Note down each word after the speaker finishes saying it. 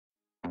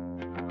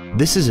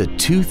This is a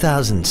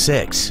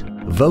 2006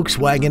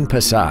 Volkswagen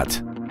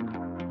Passat.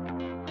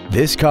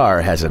 This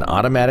car has an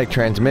automatic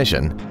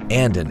transmission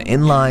and an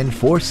inline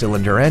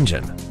four-cylinder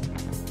engine.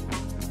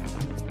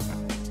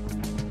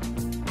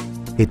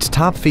 Its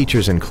top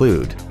features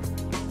include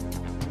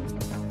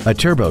a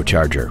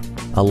turbocharger,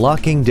 a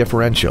locking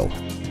differential,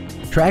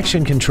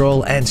 traction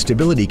control and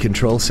stability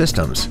control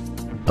systems,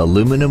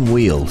 aluminum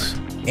wheels,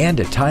 and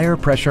a tire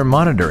pressure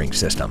monitoring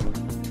system.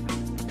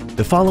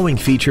 The following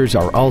features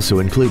are also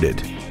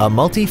included: a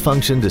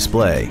multi-function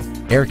display,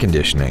 air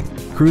conditioning,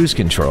 cruise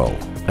control,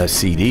 a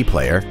CD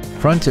player,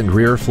 front and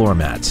rear floor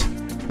mats,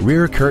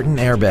 rear curtain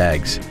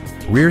airbags,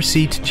 rear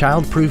seat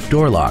child-proof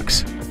door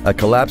locks, a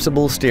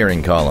collapsible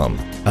steering column,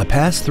 a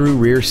pass-through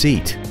rear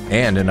seat,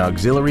 and an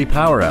auxiliary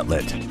power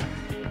outlet.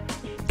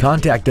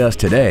 Contact us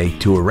today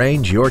to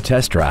arrange your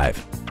test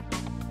drive.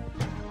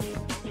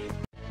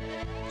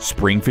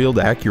 Springfield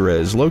Acura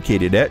is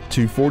located at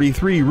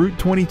 243 Route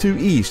 22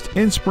 East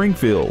in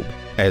Springfield.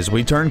 As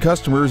we turn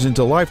customers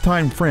into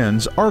lifetime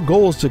friends, our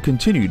goal is to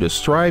continue to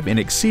strive in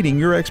exceeding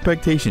your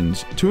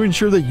expectations to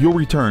ensure that you'll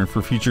return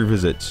for future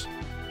visits.